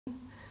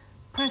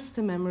press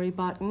the memory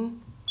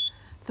button,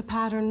 the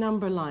pattern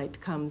number light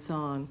comes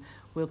on.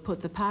 We'll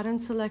put the pattern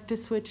selector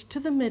switch to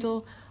the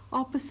middle,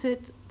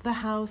 opposite the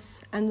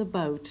house and the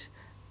boat,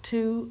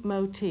 two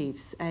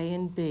motifs, A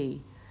and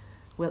B.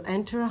 We'll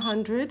enter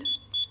 100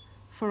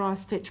 for our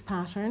stitch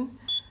pattern,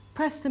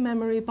 press the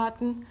memory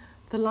button,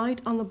 the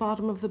light on the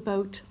bottom of the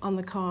boat on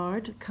the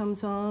card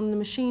comes on. The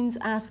machine's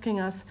asking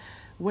us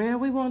where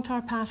we want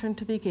our pattern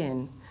to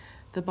begin.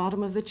 The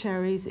bottom of the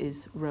cherries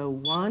is row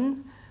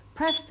 1.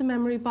 Press the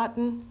memory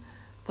button,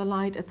 the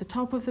light at the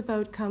top of the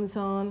boat comes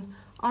on.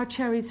 Our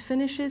cherries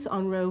finishes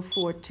on row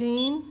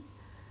 14.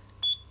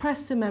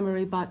 Press the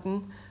memory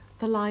button,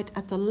 the light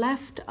at the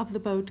left of the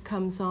boat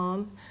comes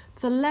on.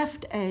 The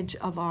left edge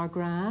of our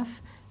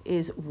graph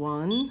is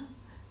 1.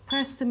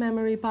 Press the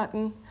memory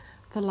button,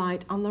 the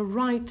light on the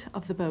right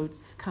of the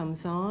boats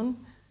comes on.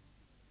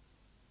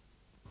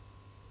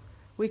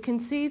 We can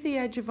see the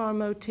edge of our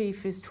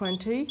motif is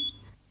 20.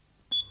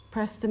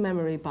 Press the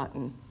memory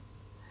button.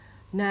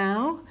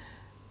 Now,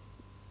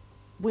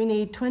 we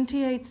need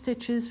 28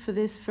 stitches for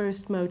this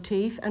first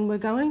motif, and we're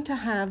going to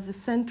have the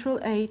central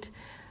 8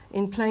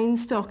 in plain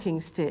stocking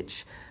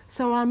stitch.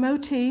 So our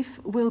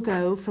motif will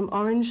go from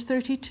orange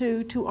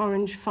 32 to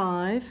orange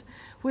 5.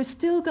 We're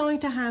still going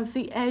to have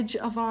the edge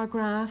of our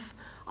graph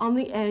on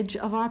the edge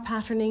of our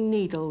patterning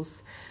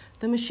needles.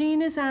 The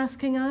machine is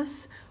asking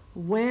us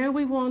where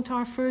we want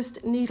our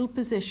first needle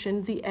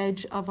position, the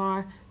edge of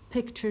our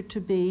picture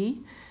to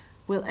be.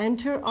 We'll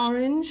enter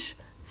orange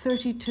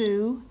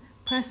 32,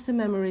 press the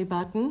memory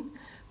button.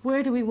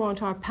 Where do we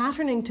want our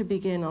patterning to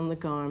begin on the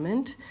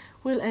garment?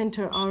 We'll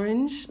enter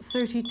orange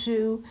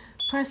 32,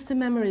 press the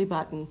memory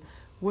button.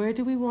 Where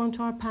do we want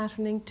our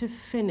patterning to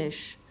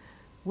finish?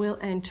 We'll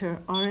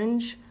enter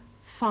orange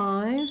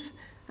 5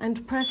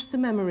 and press the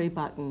memory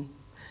button.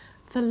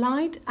 The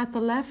light at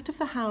the left of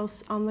the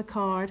house on the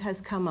card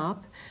has come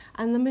up,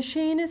 and the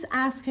machine is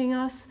asking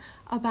us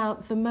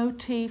about the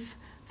motif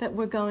that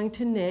we're going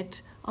to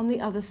knit on the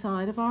other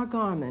side of our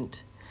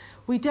garment.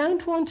 We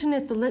don't want to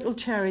knit the little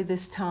cherry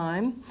this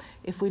time.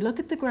 If we look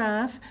at the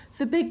graph,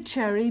 the big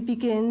cherry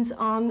begins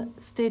on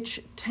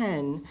stitch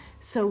 10,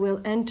 so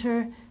we'll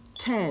enter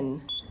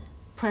 10.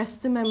 Press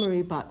the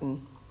memory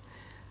button.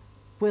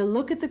 We'll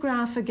look at the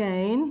graph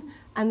again,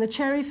 and the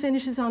cherry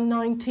finishes on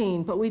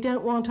 19, but we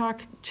don't want our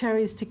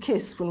cherries to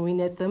kiss when we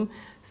knit them,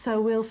 so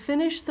we'll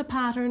finish the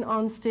pattern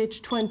on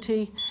stitch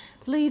 20,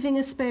 leaving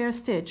a spare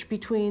stitch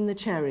between the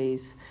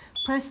cherries.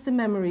 Press the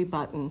memory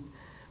button.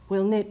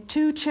 We'll knit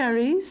 2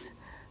 cherries,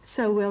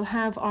 so we'll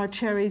have our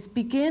cherries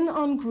begin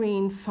on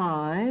green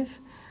 5,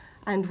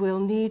 and we'll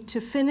need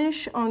to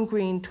finish on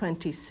green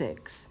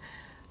 26.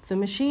 The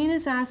machine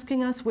is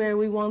asking us where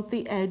we want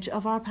the edge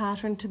of our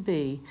pattern to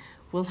be.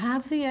 We'll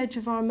have the edge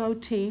of our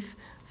motif,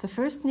 the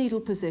first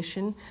needle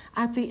position,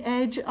 at the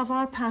edge of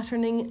our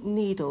patterning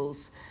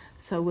needles.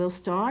 So we'll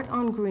start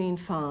on green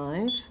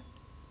 5,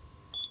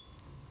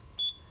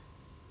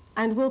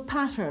 and we'll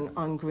pattern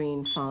on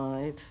green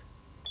 5.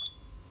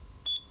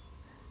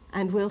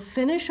 And we'll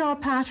finish our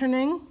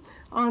patterning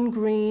on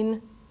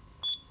green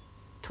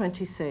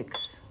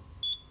 26.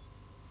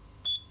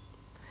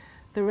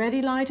 The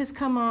ready light has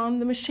come on.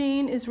 The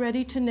machine is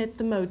ready to knit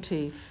the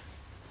motif.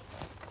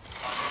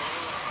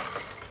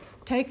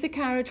 Take the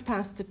carriage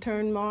past the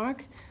turn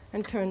mark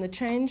and turn the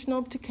change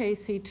knob to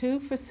KC2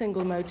 for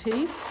single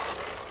motif.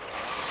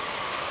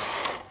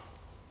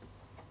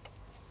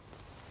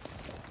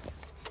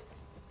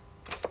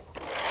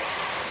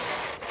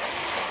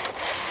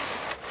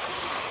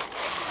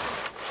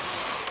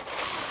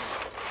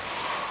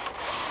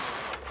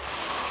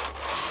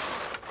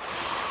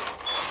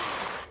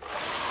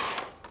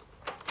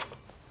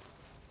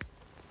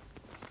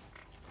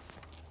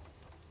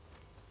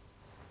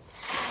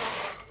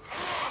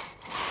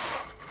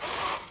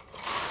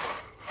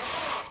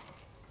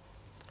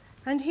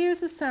 And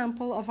here's a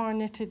sample of our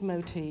knitted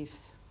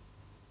motifs.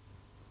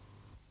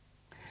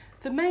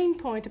 The main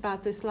point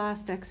about this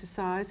last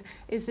exercise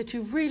is that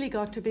you've really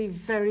got to be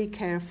very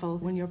careful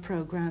when you're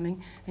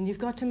programming, and you've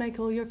got to make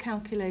all your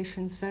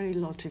calculations very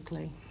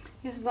logically.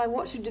 Yes, as I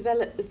watch you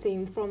develop the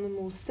theme from the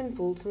more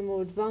simple to the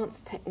more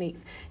advanced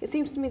techniques, it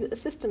seems to me that the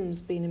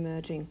system's been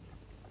emerging.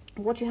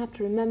 What you have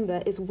to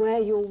remember is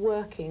where you're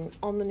working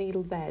on the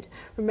needle bed,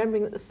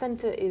 remembering that the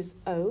centre is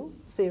O,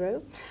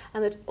 0,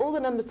 and that all the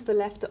numbers to the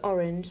left are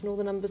orange and all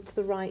the numbers to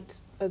the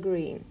right are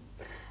green.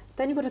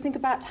 Then you've got to think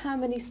about how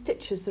many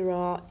stitches there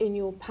are in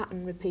your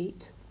pattern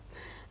repeat,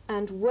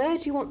 and where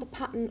do you want the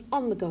pattern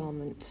on the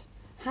garment?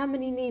 How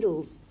many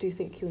needles do you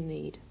think you'll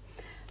need?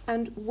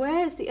 And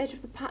where's the edge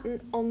of the pattern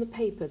on the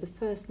paper, the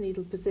first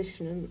needle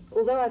position? And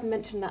although I've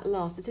mentioned that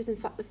last, it is in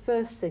fact the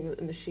first thing that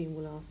the machine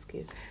will ask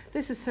you.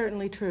 This is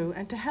certainly true,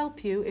 and to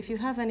help you, if you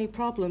have any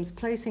problems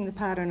placing the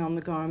pattern on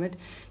the garment,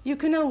 you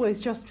can always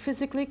just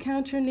physically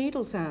count your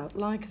needles out,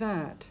 like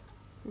that.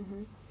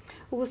 Mm-hmm.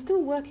 Well, we're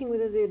still working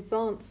with the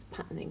advanced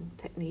patterning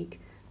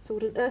technique, So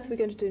what on earth are we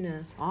going to do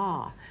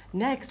now?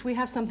 Next we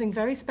have something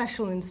very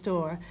special in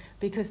store,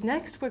 because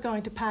next we're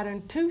going to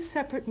pattern two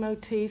separate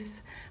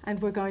motifs, and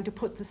we're going to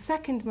put the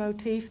second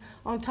motif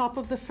on top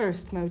of the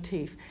first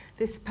motif.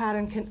 This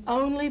pattern can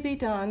only be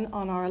done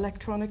on our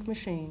electronic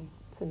machine.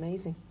 It's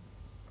amazing.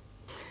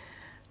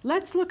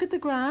 Let's look at the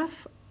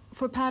graph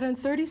for pattern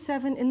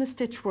 37 in the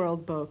Stitch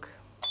World book.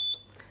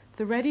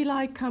 The ready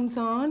light comes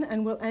on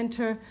and we'll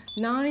enter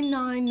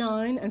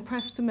 999 and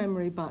press the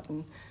memory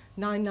button.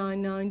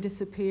 999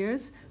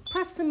 disappears,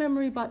 press the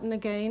memory button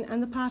again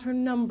and the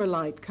pattern number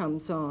light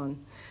comes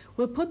on.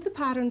 We'll put the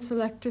pattern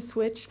selector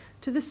switch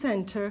to the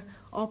center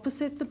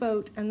opposite the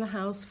boat and the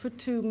house for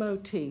two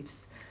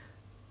motifs.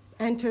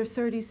 Enter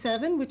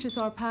 37, which is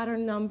our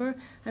pattern number,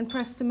 and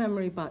press the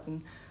memory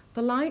button.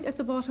 The light at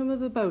the bottom of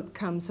the boat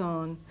comes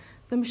on.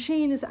 The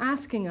machine is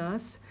asking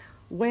us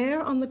where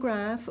on the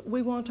graph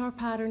we want our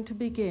pattern to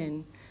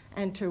begin.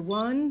 Enter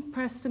 1,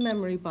 press the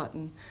memory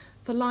button.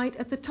 The light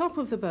at the top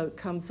of the boat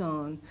comes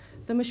on.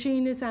 The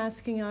machine is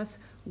asking us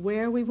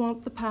where we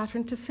want the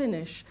pattern to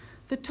finish.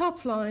 The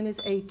top line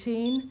is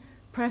 18,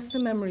 press the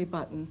memory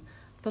button.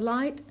 The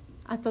light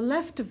at the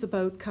left of the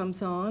boat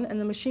comes on and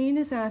the machine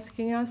is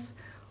asking us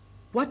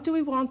what do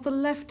we want the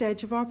left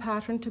edge of our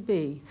pattern to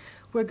be.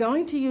 We're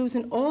going to use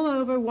an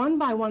all-over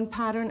one-by-one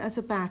pattern as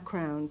a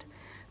background.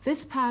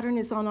 This pattern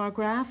is on our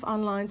graph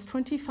on lines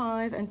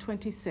 25 and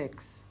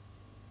 26.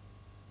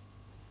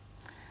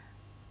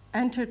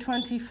 Enter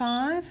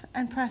 25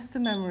 and press the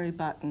memory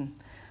button.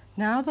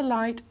 Now the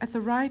light at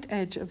the right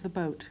edge of the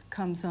boat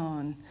comes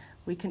on.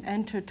 We can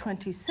enter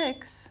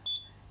 26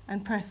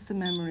 and press the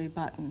memory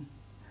button.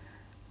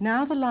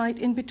 Now the light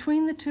in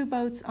between the two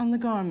boats on the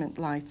garment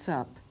lights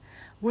up.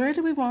 Where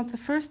do we want the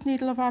first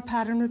needle of our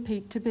pattern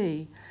repeat to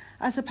be?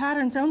 As the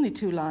pattern's only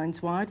 2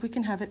 lines wide, we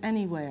can have it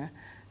anywhere.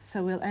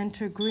 So we'll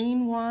enter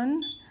green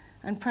 1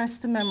 and press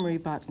the memory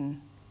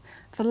button.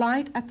 The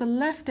light at the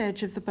left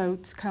edge of the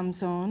boats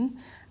comes on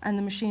and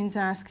the machine's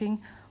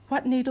asking,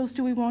 what needles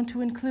do we want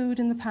to include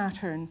in the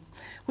pattern?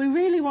 We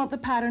really want the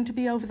pattern to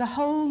be over the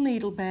whole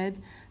needle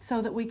bed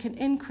so that we can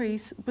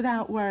increase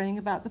without worrying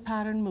about the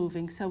pattern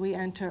moving. So we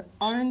enter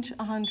orange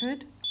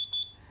 100,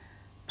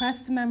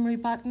 press the memory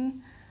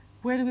button.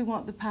 Where do we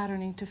want the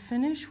patterning to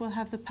finish? We'll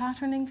have the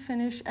patterning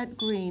finish at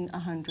green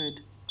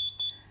 100.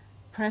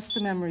 Press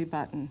the memory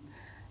button.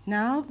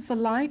 Now the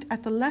light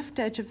at the left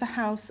edge of the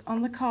house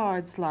on the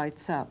cards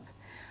lights up.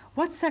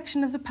 What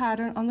section of the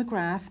pattern on the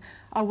graph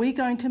are we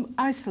going to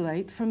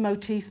isolate from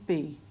motif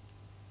B?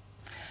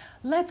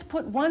 Let's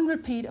put one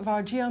repeat of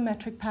our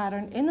geometric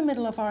pattern in the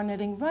middle of our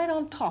knitting right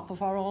on top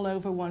of our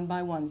all-over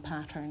one-by-one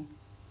pattern.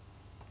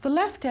 The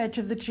left edge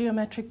of the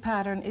geometric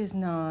pattern is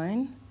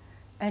 9.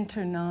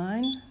 Enter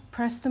 9.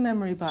 Press the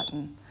memory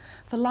button.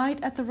 The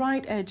light at the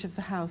right edge of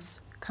the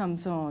house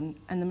comes on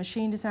and the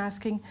machine is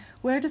asking,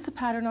 where does the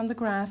pattern on the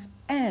graph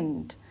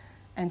end?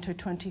 Enter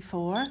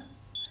 24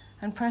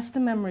 and press the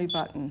memory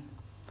button.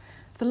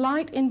 The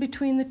light in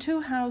between the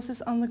two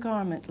houses on the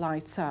garment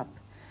lights up.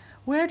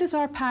 Where does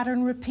our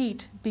pattern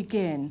repeat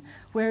begin?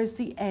 Where is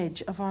the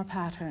edge of our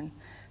pattern?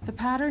 The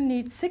pattern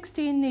needs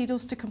 16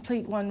 needles to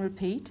complete one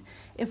repeat.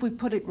 If we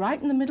put it right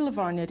in the middle of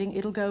our knitting,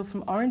 it'll go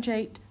from orange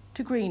 8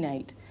 to green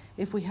 8.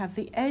 If we have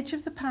the edge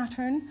of the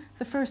pattern,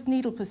 the first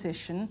needle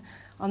position,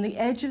 on the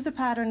edge of the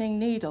patterning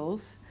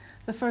needles,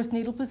 the first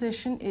needle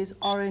position is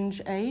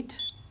orange 8.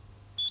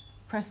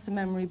 Press the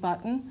memory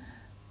button.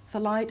 The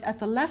light at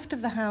the left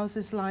of the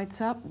houses lights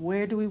up.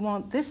 Where do we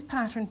want this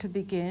pattern to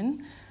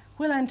begin?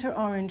 We'll enter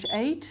orange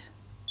 8,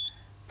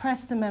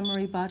 press the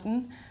memory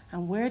button,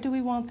 and where do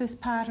we want this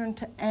pattern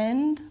to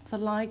end? The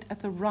light at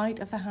the right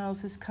of the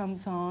houses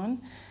comes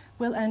on.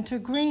 We'll enter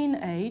green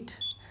 8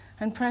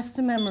 and press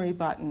the memory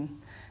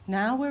button.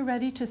 Now we're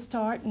ready to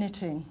start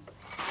knitting.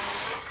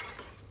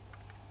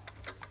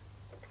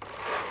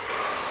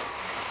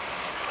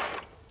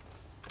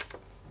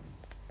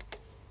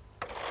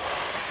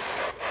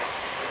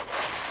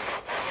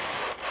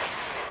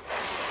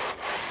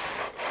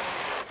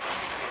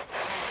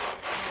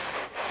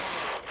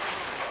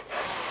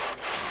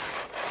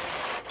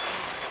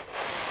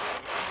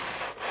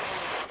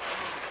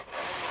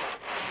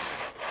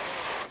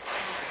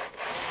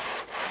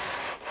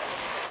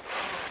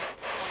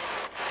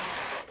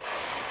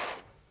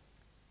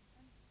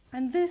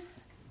 And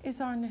this is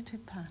our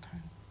knitted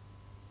pattern.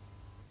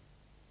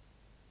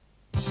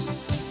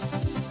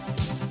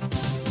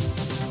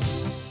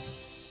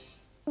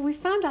 We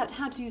found out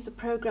how to use the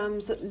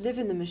programs that live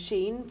in the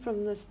machine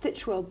from the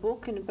Stitch World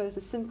book in both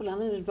a simple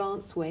and an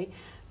advanced way.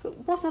 But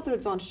what other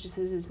advantages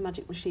has this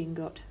magic machine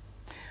got?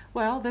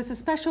 Well, there's a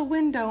special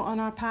window on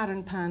our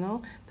pattern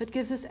panel that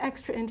gives us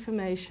extra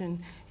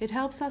information. It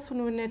helps us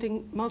when we're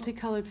knitting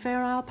multicolored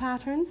Fair Isle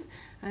patterns,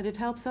 and it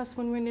helps us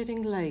when we're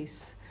knitting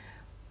lace.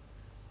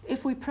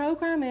 If we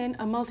program in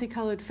a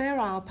multicolored Fair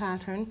Isle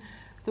pattern,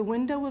 the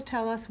window will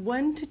tell us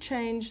when to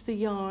change the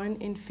yarn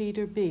in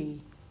feeder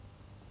B.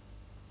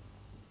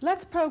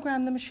 Let's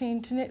program the machine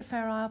to knit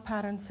Fair Isle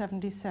pattern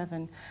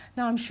 77.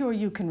 Now I'm sure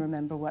you can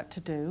remember what to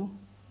do.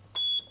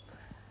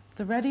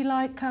 The ready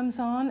light comes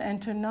on,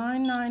 enter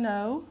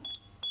 990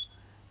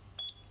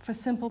 for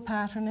simple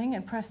patterning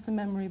and press the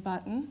memory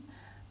button.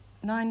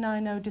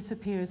 990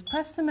 disappears.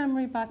 Press the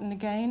memory button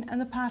again and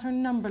the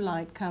pattern number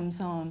light comes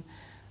on.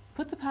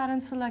 Put the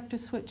pattern selector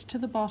switch to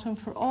the bottom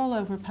for all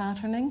over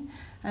patterning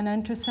and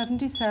enter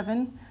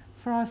 77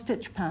 for our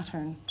stitch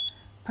pattern.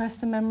 Press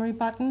the memory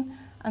button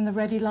and the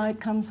ready light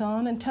comes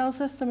on and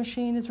tells us the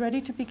machine is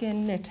ready to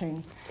begin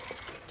knitting.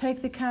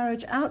 Take the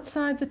carriage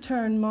outside the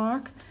turn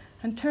mark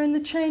and turn the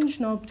change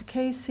knob to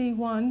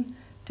KC1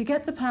 to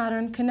get the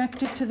pattern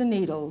connected to the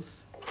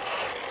needles.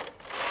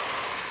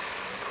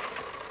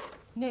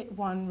 Knit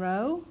one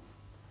row,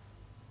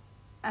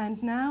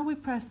 and now we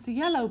press the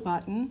yellow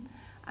button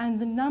and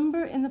the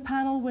number in the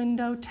panel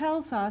window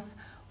tells us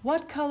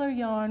what color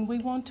yarn we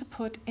want to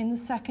put in the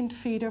second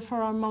feeder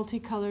for our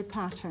multicolored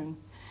pattern.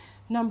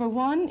 Number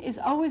 1 is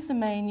always the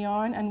main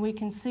yarn and we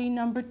can see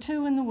number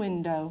 2 in the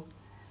window.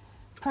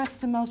 Press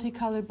the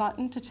multicolored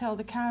button to tell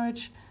the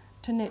carriage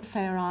to knit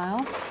Fair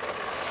Isle.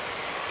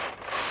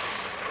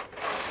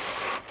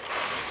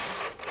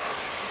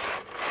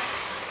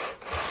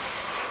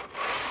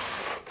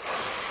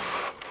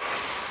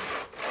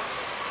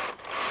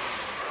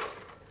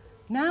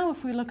 Now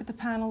if we look at the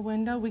panel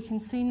window, we can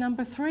see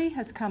number 3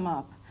 has come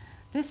up.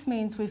 This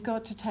means we've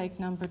got to take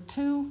number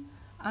 2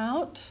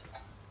 out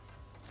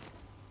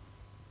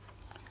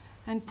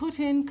and put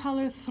in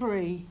color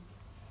 3.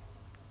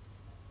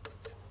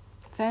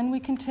 Then we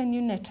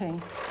continue knitting.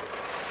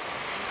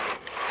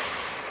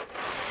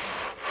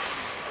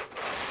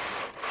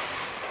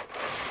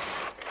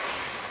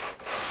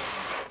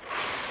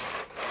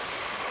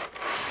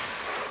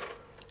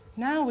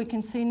 Now we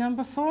can see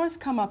number 4 has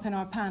come up in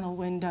our panel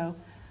window.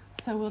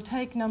 So we'll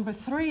take number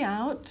 3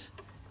 out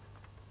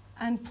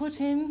and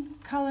put in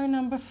color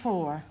number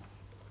 4.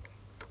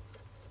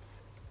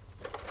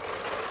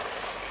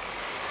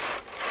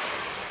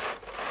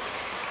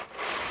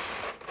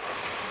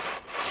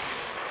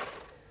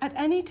 At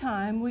any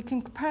time, we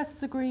can press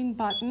the green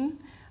button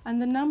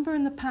and the number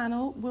in the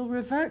panel will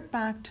revert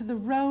back to the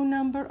row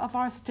number of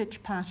our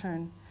stitch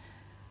pattern.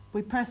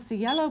 We press the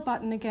yellow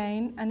button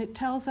again and it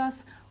tells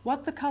us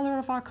what the color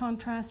of our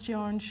contrast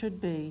yarn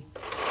should be.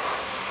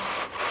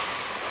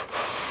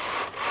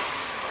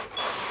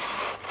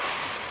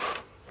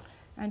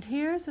 And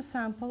here's a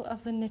sample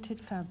of the knitted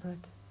fabric.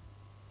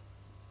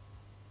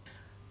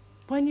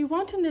 When you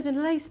want to knit a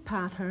lace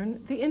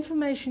pattern, the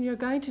information you're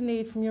going to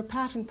need from your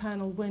pattern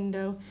panel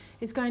window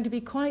is going to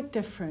be quite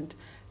different.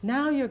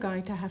 Now you're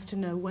going to have to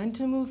know when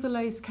to move the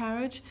lace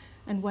carriage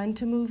and when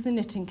to move the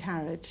knitting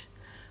carriage.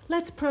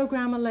 Let's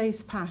program a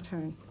lace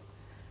pattern.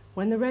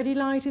 When the ready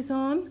light is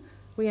on,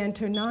 we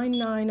enter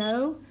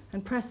 990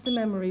 and press the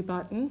memory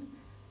button.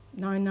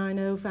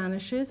 990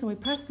 vanishes and we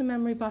press the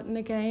memory button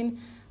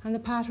again and the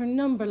pattern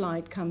number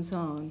light comes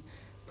on.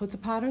 Put the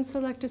pattern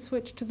selector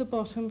switch to the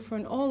bottom for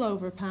an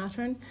all-over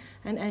pattern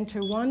and enter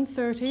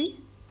 130,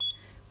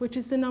 which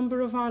is the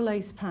number of our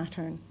lace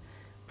pattern.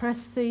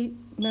 Press the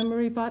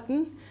memory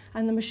button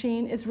and the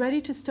machine is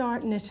ready to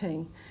start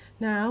knitting.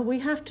 Now we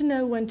have to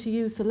know when to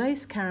use the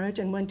lace carriage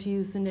and when to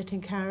use the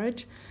knitting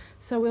carriage.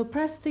 So we'll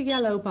press the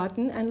yellow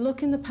button and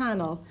look in the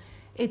panel.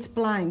 It's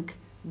blank.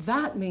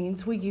 That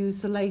means we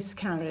use the lace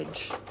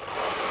carriage.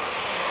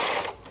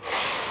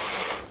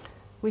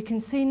 We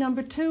can see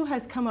number 2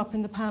 has come up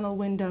in the panel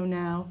window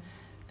now.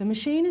 The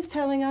machine is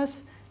telling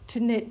us to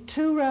knit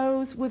 2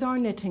 rows with our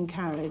knitting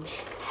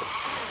carriage.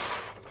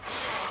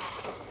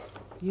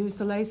 Use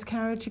the lace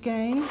carriage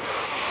again,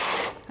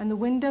 and the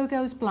window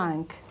goes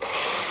blank.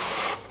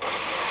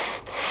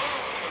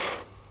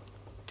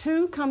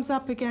 2 comes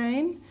up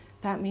again.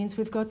 That means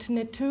we've got to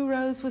knit 2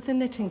 rows with the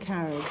knitting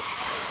carriage.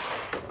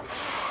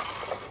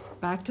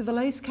 Back to the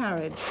lace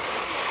carriage.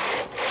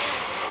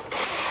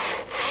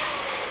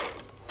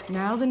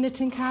 Now the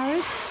knitting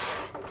carriage.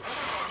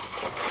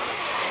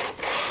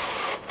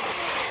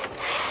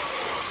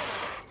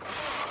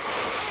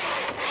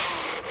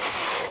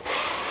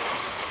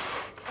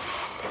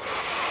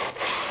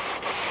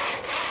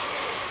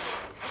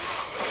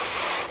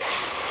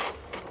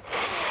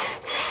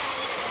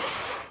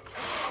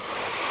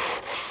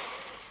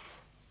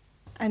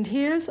 And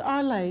here's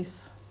our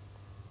lace.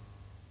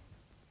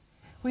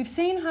 We've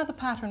seen how the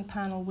pattern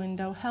panel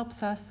window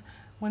helps us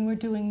when we're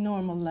doing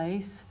normal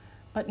lace.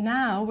 But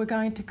now we're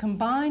going to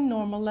combine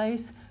normal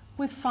lace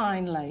with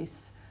fine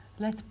lace.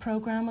 Let's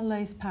program a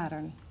lace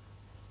pattern.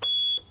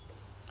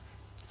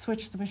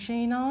 Switch the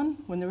machine on.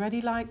 When the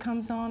ready light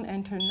comes on,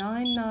 enter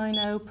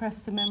 990,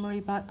 press the memory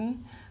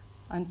button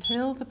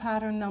until the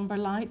pattern number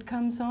light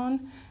comes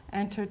on.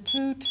 Enter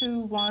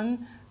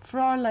 221 for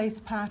our lace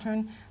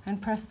pattern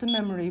and press the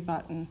memory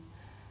button.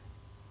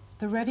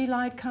 The ready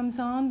light comes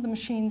on, the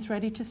machine's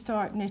ready to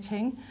start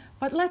knitting,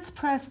 but let's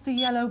press the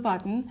yellow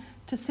button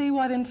to see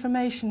what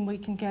information we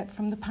can get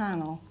from the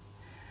panel.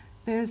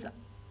 There's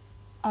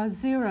a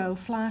 0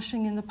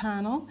 flashing in the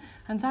panel,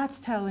 and that's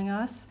telling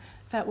us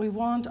that we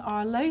want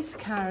our lace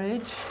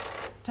carriage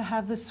to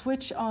have the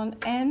switch on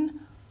N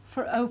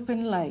for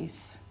open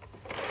lace.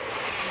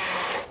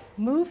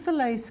 move the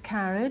lace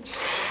carriage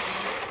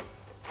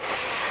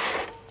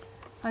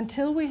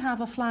until we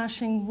have a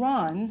flashing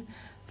 1.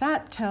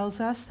 That tells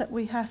us that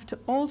we have to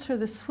alter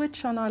the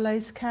switch on our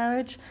lace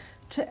carriage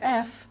to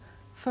F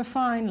for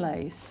fine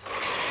lace.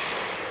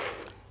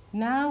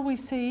 Now we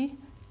see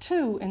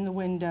 2 in the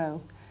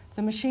window.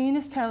 The machine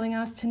is telling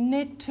us to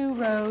knit 2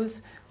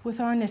 rows with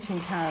our knitting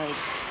carriage.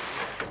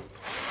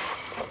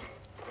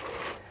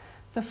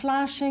 The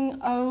flashing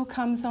O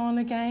comes on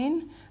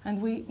again,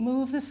 and we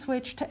move the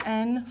switch to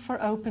N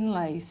for open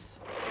lace.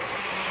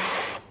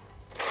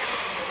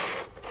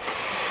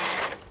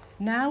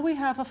 Now we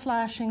have a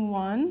flashing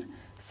 1,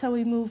 so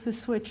we move the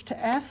switch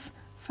to F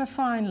for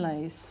fine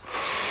lace.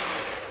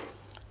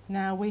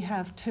 Now we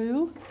have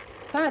 2.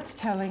 That's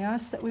telling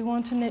us that we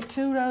want to knit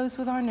 2 rows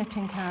with our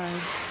knitting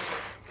carriage.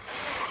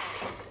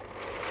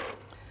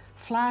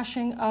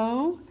 Flashing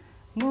O,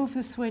 move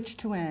the switch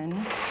to N.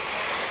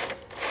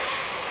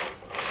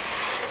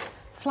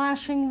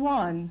 Flashing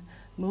 1,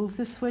 move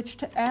the switch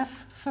to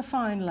F for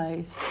fine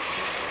lace.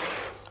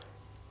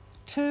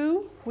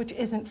 2, which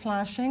isn't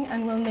flashing,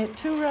 and we'll knit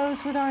 2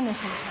 rows with our knitting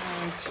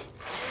carriage.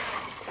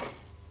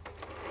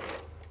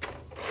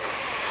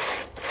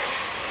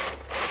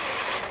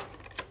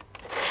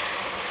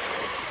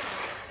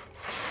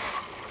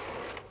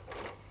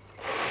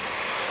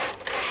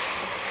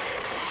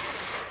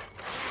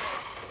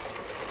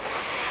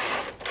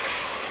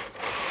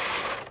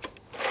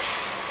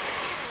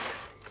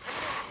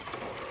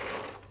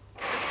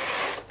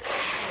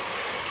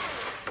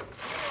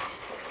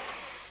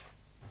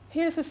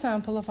 Here's a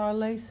sample of our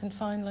lace and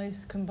fine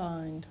lace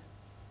combined.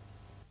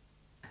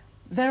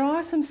 There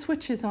are some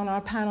switches on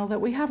our panel that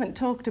we haven't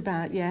talked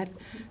about yet.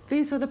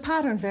 These are the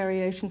pattern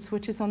variation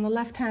switches on the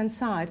left-hand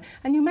side,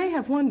 and you may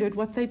have wondered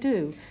what they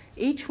do.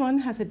 Each one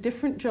has a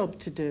different job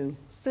to do.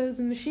 So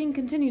the machine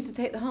continues to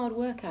take the hard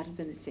work out of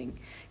the knitting.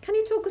 Can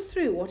you talk us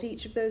through what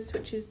each of those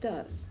switches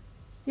does?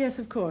 Yes,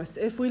 of course.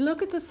 If we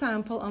look at the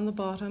sample on the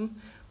bottom,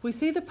 we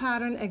see the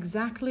pattern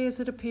exactly as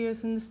it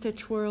appears in the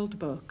Stitch World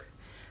book.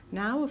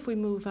 Now, if we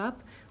move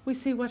up, we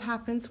see what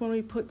happens when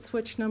we put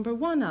switch number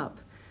 1 up.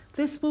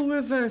 This will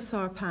reverse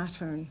our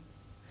pattern.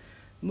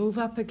 Move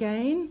up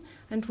again,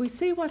 and we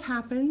see what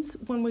happens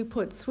when we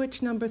put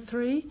switch number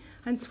 3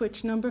 and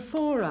switch number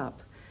 4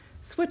 up.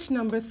 Switch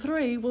number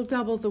 3 will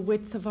double the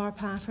width of our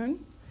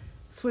pattern.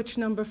 Switch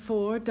number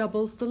 4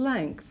 doubles the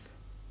length.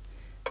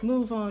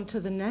 Move on to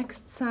the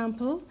next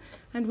sample,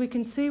 and we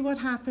can see what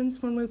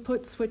happens when we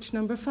put switch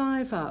number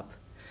 5 up.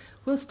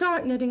 We'll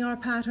start knitting our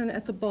pattern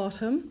at the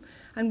bottom,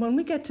 and when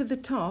we get to the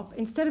top,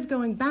 instead of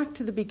going back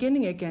to the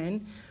beginning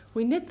again,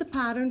 we knit the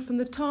pattern from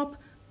the top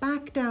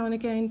back down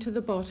again to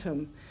the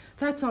bottom.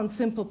 That's on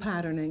simple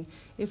patterning.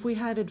 If we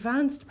had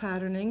advanced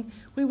patterning,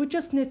 we would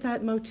just knit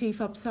that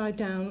motif upside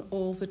down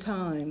all the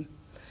time.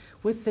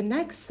 With the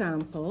next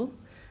sample,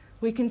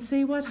 we can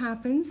see what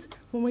happens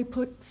when we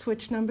put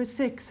switch number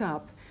 6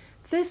 up.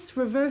 This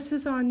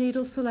reverses our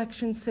needle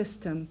selection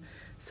system,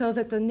 so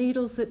that the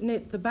needles that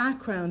knit the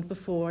background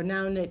before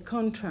now knit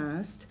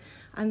contrast,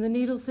 and the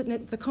needles that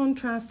knit the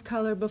contrast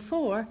color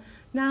before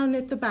now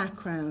knit the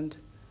background.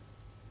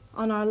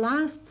 On our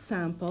last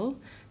sample,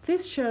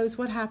 this shows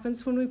what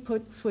happens when we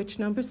put switch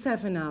number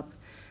 7 up.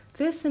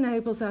 This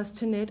enables us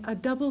to knit a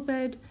double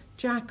bed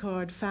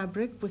jacquard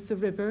fabric with the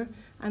ribber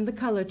and the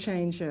color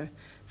changer.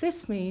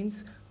 This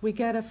means we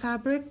get a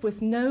fabric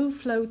with no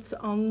floats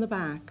on the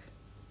back.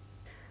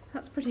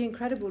 That's pretty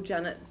incredible,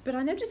 Janet. But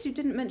I noticed you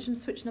didn't mention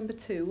switch number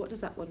 2. What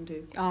does that one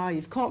do? Ah,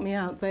 you've caught me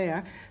out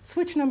there.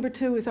 Switch number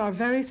 2 is our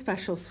very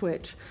special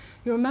switch.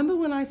 You remember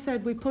when I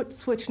said we put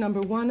switch number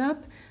 1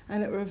 up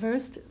and it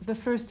reversed the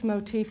first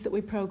motif that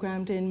we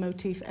programmed in,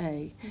 motif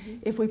A.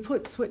 If we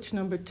put switch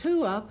number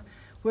 2 up,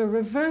 we're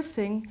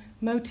reversing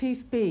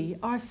motif B,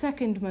 our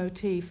second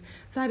motif.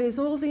 That is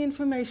all the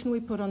information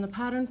we put on the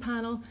pattern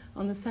panel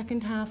on the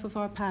second half of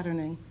our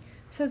patterning.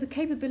 So the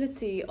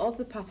capability of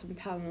the pattern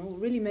panel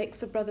really makes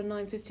the Brother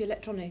 950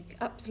 Electronic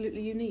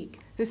absolutely unique.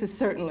 This is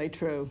certainly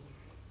true.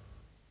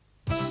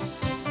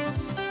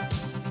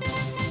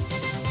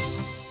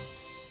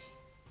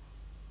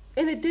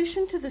 In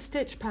addition to the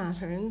stitch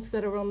patterns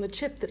that are on the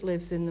chip that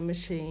lives in the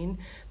machine,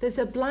 there's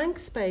a blank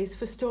space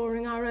for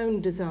storing our own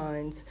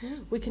designs.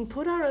 We can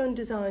put our own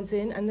designs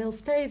in and they'll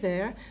stay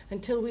there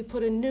until we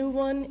put a new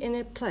one in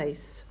its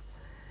place.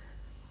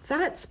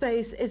 That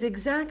space is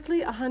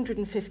exactly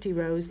 150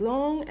 rows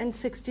long and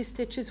 60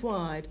 stitches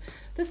wide,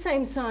 the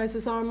same size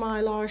as our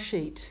mylar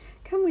sheet.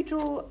 Can we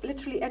draw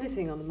literally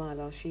anything on the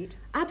mylar sheet?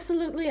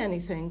 Absolutely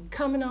anything.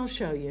 Come and I'll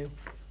show you.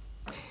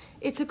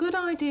 It's a good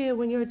idea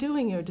when you're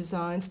doing your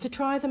designs to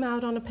try them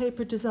out on a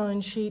paper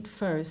design sheet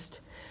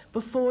first,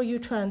 before you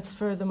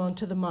transfer them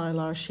onto the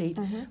mylar sheet.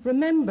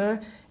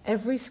 Remember,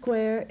 every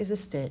square is a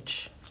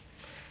stitch.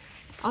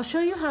 I'll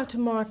show you how to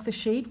mark the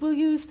sheet. We'll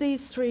use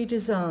these 3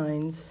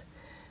 designs.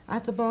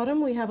 At the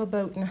bottom we have a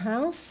boat and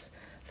house,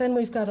 then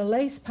we've got a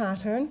lace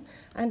pattern,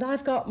 and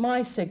I've got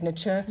my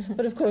signature,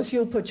 but of course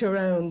you'll put your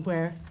own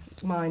where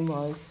mine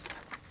was.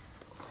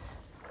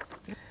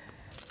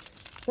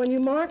 When you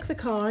mark the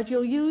card,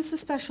 you'll use the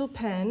special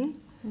pen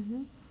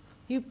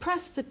You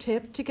press the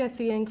tip to get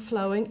the ink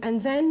flowing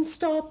and then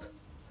stop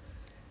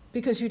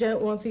because you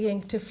don't want the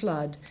ink to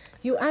flood.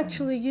 You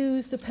actually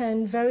use the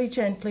pen very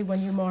gently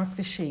when you mark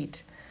the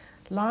sheet.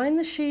 Line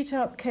the sheet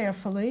up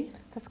carefully.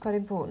 That's quite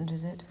important,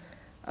 is it?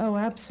 Oh,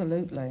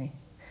 absolutely.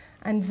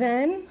 And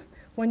then,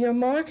 when you're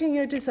marking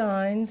your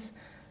designs,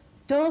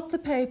 dot the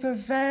paper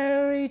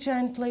very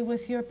gently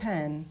with your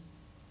pen.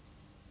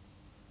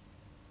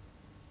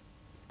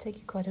 Take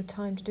you quite a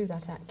time to do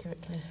that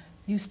accurately.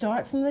 You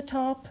start from the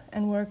top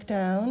and work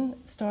down,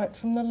 start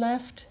from the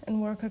left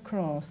and work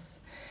across.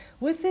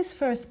 With this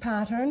first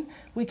pattern,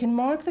 we can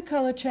mark the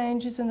colour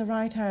changes in the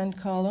right-hand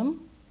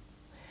column.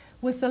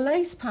 With the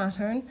lace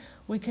pattern,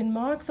 we can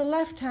mark the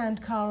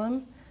left-hand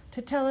column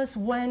to tell us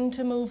when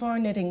to move our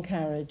knitting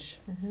carriage.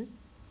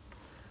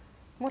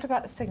 What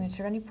about the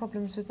signature? Any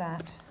problems with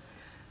that?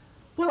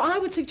 Well, I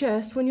would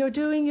suggest when you're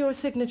doing your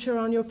signature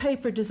on your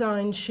paper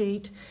design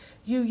sheet,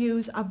 you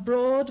use a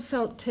broad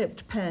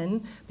felt-tipped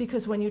pen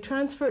because when you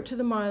transfer it to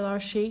the mylar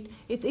sheet,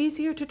 it's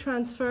easier to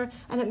transfer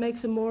and it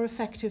makes a more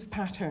effective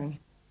pattern.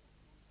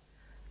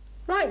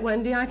 Right,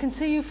 Wendy, I can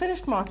see you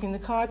finished marking the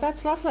card.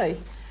 That's lovely.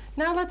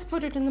 Now let's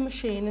put it in the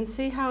machine and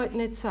see how it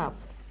knits up.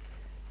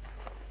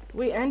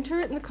 We enter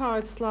it in the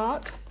card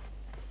slot.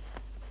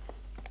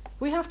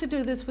 We have to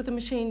do this with the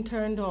machine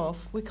turned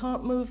off. We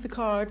can't move the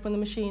card when the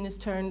machine is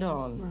turned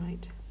on.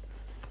 Right.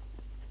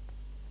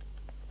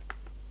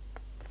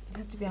 You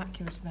have to be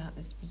accurate about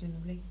this,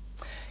 presumably.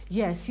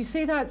 Yes, you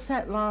see that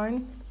set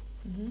line?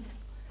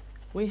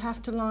 We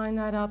have to line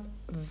that up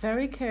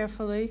very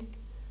carefully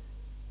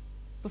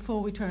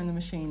before we turn the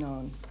machine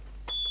on.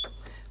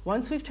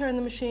 Once we've turned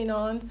the machine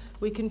on,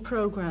 we can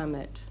program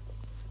it.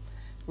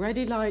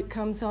 Ready light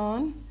comes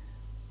on,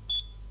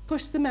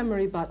 push the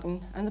memory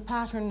button and the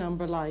pattern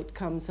number light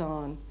comes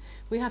on.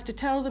 We have to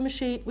tell the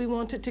machine we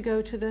want it to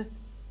go to the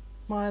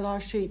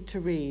mylar sheet to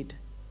read.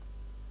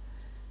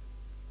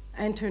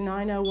 Enter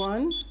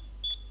 901,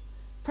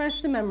 press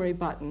the memory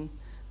button.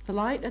 The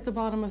light at the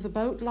bottom of the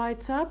boat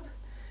lights up.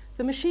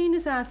 The machine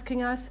is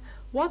asking us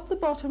what the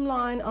bottom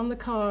line on the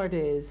card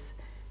is.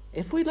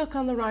 If we look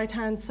on the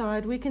right-hand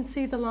side, we can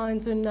see the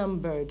lines are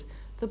numbered.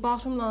 The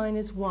bottom line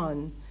is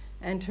 1.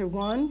 Enter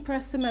 1,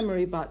 press the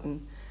memory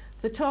button.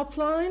 The top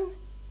line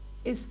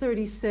is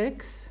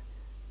 36.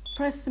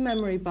 Press the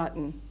memory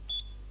button.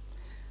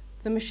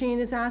 The machine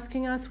is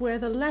asking us where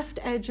the left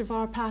edge of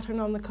our pattern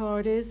on the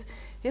card is.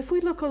 If we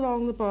look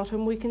along the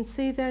bottom, we can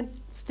see that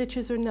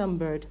stitches are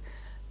numbered.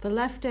 The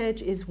left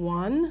edge is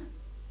 1.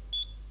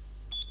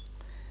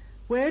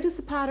 Where does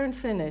the pattern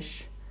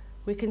finish?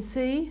 We can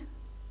see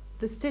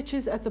the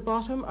stitches at the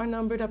bottom are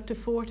numbered up to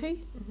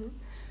 40,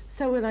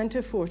 so we'll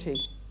enter 40.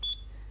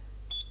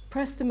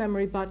 Press the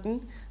memory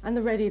button and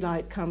the ready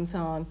light comes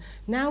on.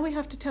 Now we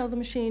have to tell the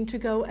machine to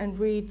go and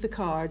read the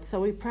card, so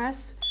we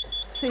press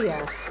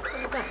CF.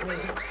 What does that mean?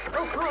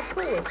 Oh, card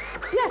forward.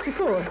 Yes, of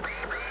course.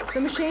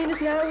 The machine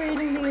is now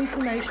reading the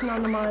information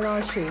on the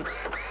mylar sheet.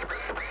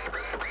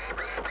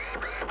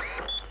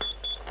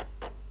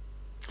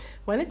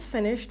 When it's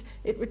finished,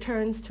 it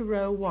returns to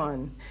row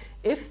 1.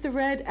 If the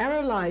red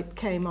error light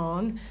came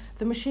on,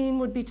 the machine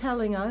would be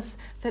telling us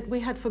that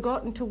we had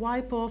forgotten to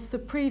wipe off the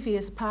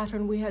previous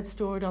pattern we had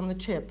stored on the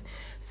chip.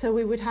 So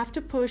we would have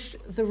to push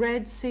the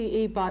red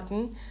CE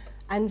button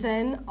and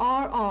then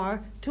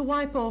RR to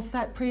wipe off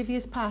that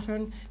previous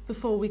pattern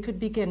before we could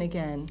begin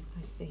again.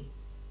 I see.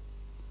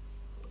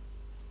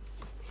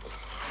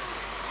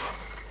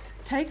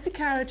 Take the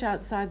carriage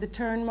outside the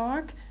turn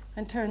mark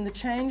and turn the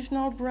change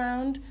knob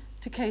round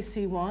to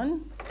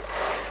KC1.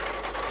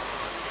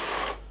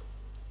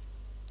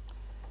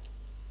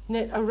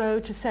 Knit a row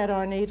to set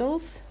our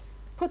needles.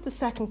 Put the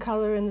second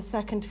colour in the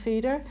second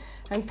feeder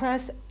and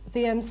press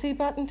the MC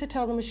button to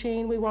tell the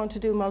machine we want to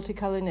do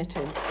multicolour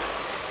knitting.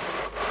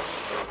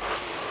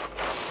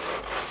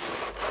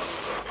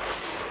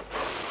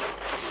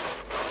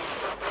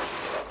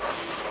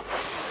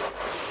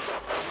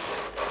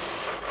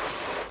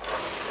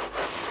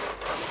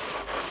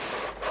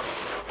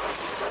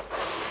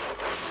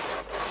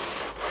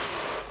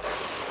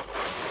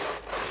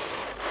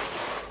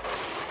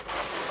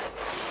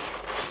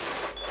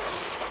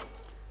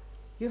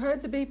 You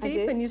heard the beep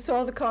beep and you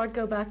saw the card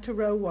go back to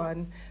row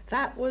 1.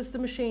 That was the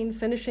machine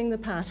finishing the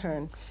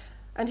pattern.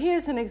 And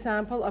here's an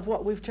example of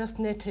what we've just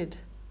knitted.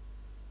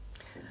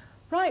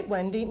 Right,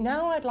 Wendy,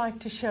 now I'd like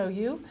to show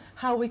you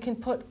how we can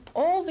put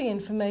all the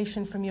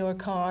information from your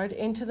card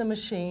into the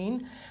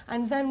machine,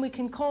 and then we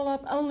can call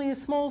up only a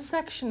small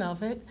section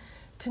of it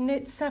to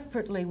knit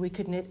separately. We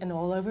could knit an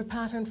all-over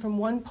pattern from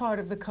one part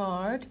of the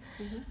card,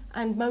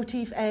 and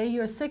motif A,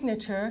 your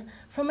signature,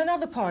 from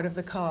another part of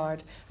the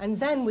card. And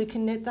then we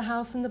can knit the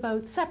house and the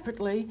boat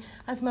separately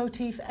as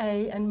motif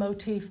A and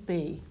motif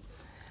B.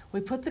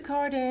 We put the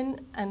card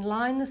in and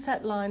line the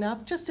set line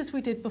up just as we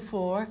did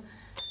before,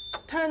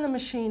 turn the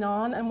machine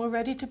on, and we're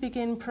ready to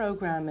begin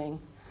programming.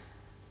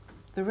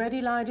 The ready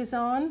light is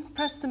on,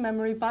 press the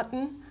memory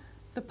button,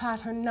 the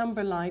pattern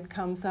number light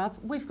comes up.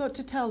 We've got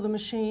to tell the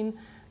machine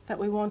that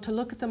we want to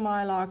look at the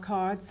mylar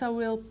card, so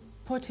we'll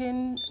put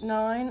in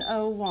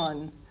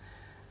 901.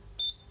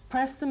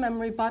 Press the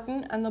memory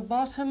button and the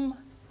bottom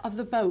of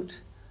the boat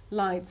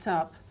lights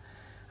up.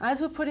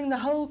 As we're putting the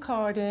whole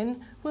card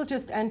in, we'll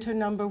just enter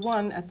number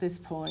 1 at this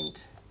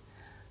point.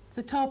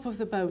 The top of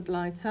the boat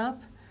lights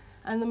up,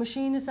 and the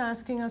machine is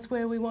asking us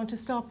where we want to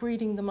stop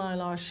reading the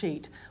Mylar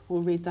sheet.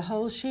 We'll read the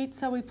whole sheet,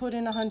 so we put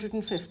in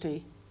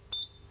 150.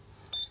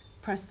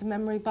 Press the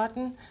memory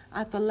button.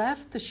 At the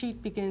left, the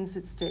sheet begins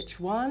at stitch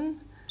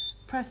 1.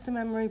 Press the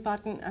memory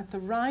button. At the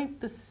right,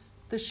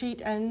 the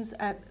sheet ends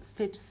at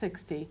stitch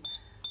 60.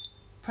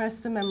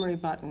 Press the memory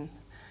button.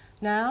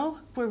 Now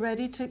we're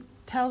ready to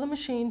tell the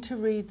machine to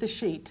read the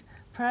sheet.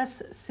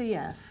 Press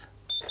CF.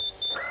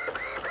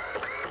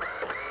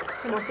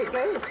 And off it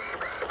goes.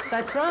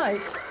 That's right.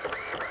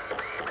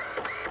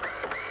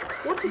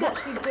 What's it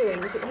actually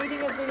doing? Is it reading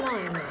every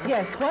line now?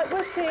 Yes, what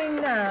we're seeing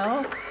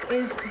now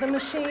is the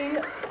machine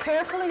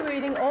carefully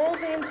reading all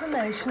the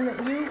information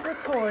that you've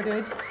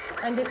recorded,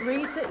 and it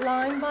reads it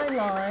line by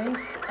line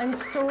and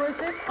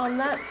stores it on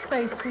that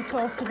space we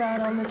talked about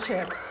on the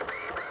chip.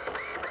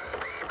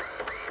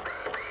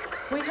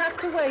 We have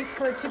to wait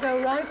for it to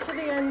go right to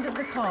the end of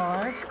the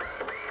card,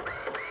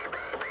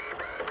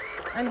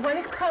 and when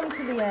it's come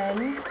to the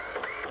end,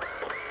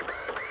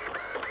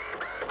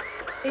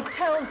 it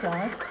tells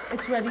us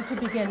it's ready to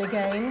begin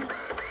again.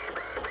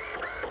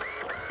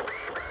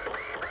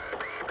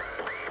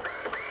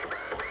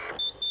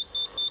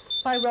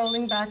 By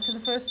rolling back to the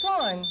first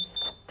line.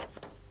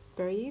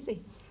 Very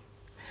easy.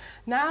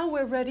 Now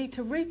we're ready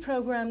to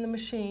reprogram the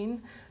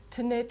machine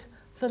to knit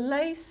the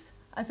lace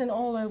as an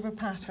all-over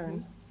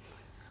pattern.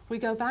 We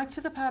go back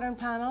to the pattern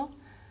panel,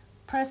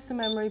 press the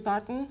memory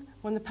button.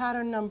 When the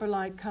pattern number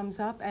light comes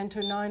up,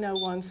 enter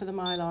 901 for the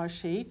Mylar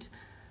sheet.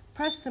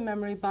 Press the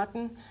memory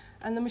button,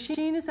 and the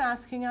machine is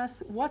asking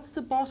us what's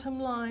the bottom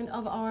line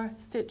of our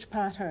stitch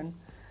pattern.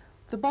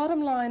 The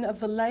bottom line of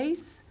the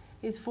lace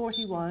is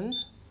 41.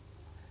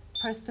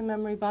 Press the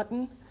memory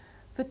button.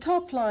 The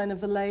top line of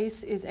the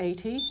lace is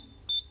 80.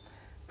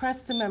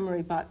 Press the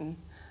memory button.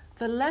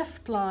 The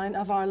left line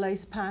of our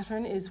lace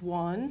pattern is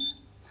 1.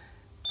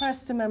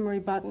 Press the memory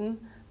button.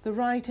 The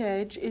right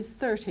edge is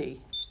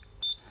 30.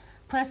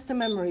 Press the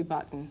memory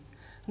button,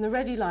 and the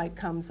ready light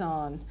comes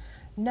on.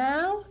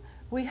 Now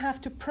we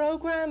have to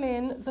program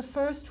in the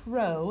first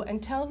row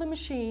and tell the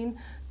machine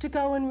to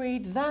go and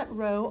read that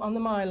row on the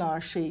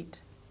Mylar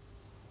sheet.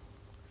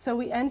 So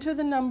we enter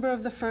the number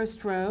of the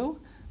first row,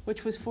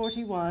 which was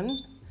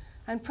 41,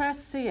 and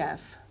press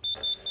CF.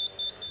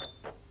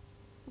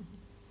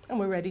 And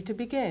we're ready to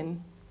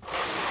begin.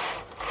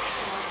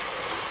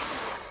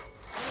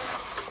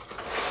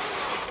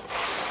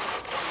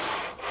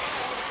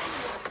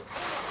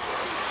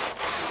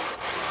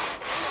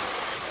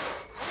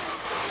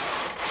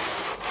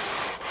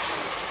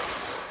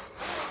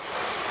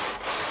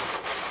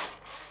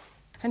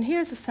 And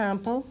here's a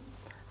sample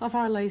of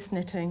our lace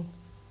knitting.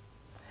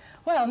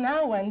 Well,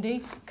 now,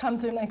 Wendy,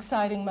 comes an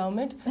exciting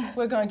moment.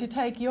 We're going to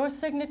take your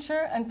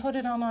signature and put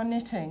it on our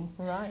knitting.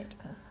 Right.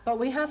 But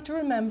we have to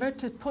remember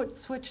to put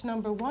switch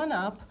number 1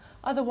 up,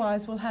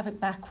 otherwise we'll have it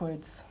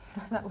backwards.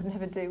 That would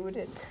never do, would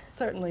it?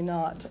 Certainly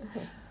not.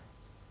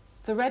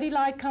 The ready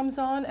light comes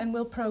on and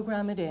we'll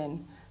program it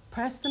in.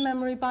 Press the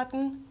memory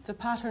button, the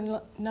pattern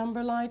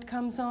number light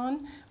comes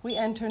on, we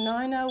enter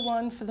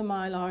 901 for the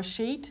Mylar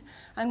sheet,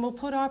 and we'll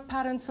put our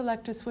pattern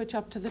selector switch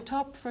up to the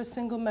top for a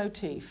single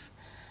motif.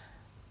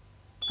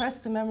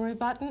 Press the memory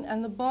button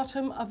and the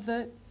bottom of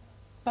the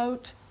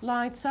boat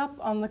lights up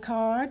on the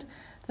card.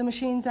 The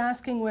machine's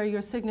asking where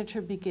your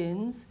signature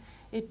begins.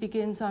 It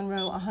begins on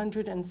row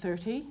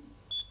 130.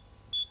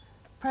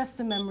 Press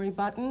the memory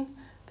button.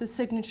 The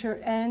signature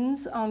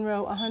ends on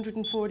row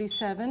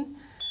 147.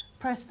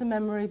 Press the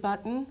memory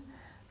button.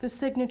 The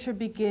signature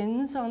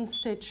begins on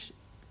stitch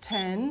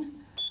 10.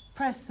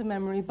 Press the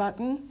memory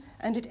button,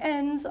 and it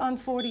ends on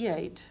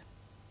 48.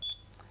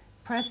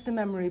 Press the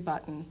memory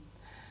button.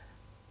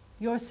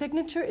 Your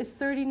signature is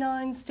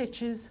 39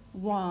 stitches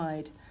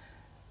wide.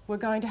 We're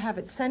going to have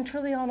it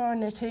centrally on our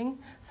knitting,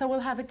 so we'll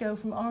have it go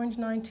from orange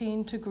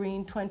 19 to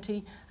green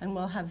 20, and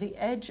we'll have the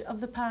edge of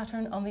the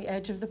pattern on the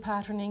edge of the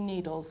patterning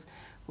needles.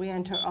 We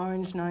enter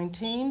orange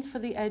 19 for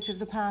the edge of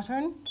the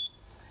pattern,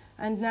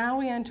 and now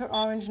we enter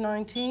orange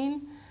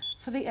 19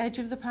 for the edge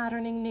of the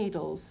patterning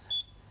needles.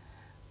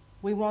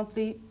 We want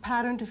the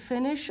pattern to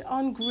finish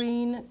on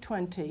green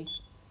 20.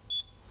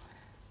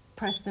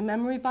 Press the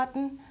memory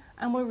button,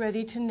 and we're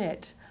ready to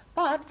knit.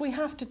 But we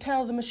have to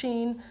tell the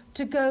machine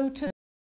to go to